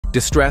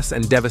Distress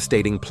and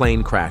devastating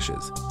plane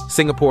crashes.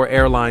 Singapore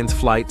Airlines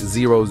Flight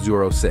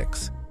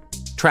 006.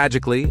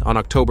 Tragically, on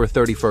October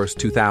 31,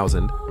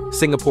 2000,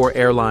 Singapore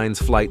Airlines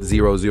Flight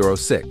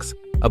 006,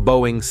 a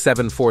Boeing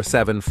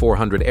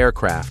 747-400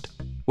 aircraft,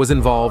 was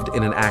involved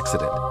in an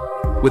accident.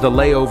 With a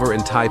layover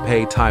in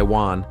Taipei,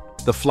 Taiwan,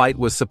 the flight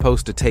was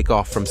supposed to take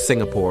off from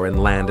Singapore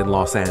and land in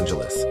Los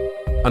Angeles.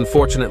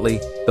 Unfortunately,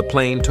 the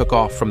plane took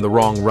off from the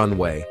wrong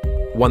runway,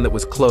 one that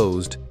was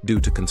closed due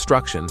to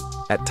construction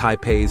at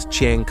Taipei's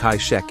Chiang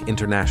Kai-shek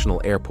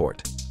International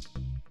Airport.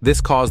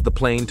 This caused the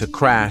plane to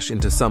crash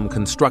into some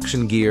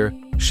construction gear,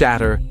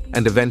 shatter,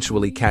 and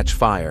eventually catch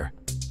fire.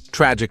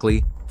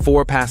 Tragically,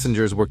 4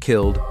 passengers were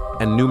killed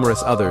and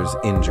numerous others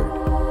injured.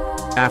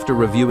 After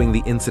reviewing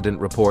the incident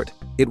report,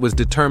 it was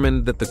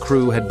determined that the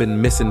crew had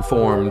been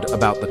misinformed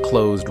about the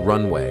closed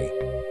runway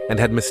and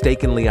had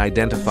mistakenly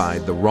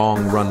identified the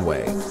wrong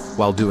runway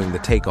while doing the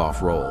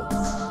takeoff roll.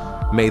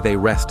 May they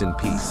rest in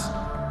peace.